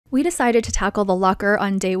We decided to tackle the locker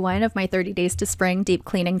on day 1 of my 30 Days to Spring deep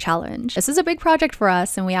cleaning challenge. This is a big project for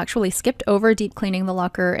us, and we actually skipped over deep cleaning the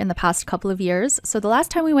locker in the past couple of years, so the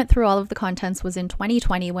last time we went through all of the contents was in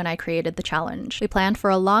 2020 when I created the challenge. We planned for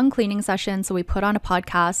a long cleaning session, so we put on a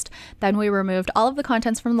podcast, then we removed all of the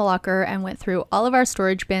contents from the locker and went through all of our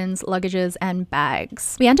storage bins, luggages, and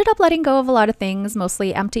bags. We ended up letting go of a lot of things,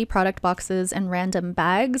 mostly empty product boxes and random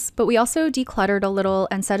bags, but we also decluttered a little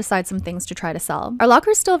and set aside some things to try to sell. Our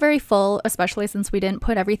locker is still very full, especially since we didn't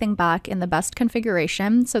put everything back in the best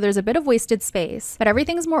configuration, so there's a bit of wasted space, but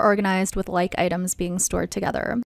everything's more organized with like items being stored together.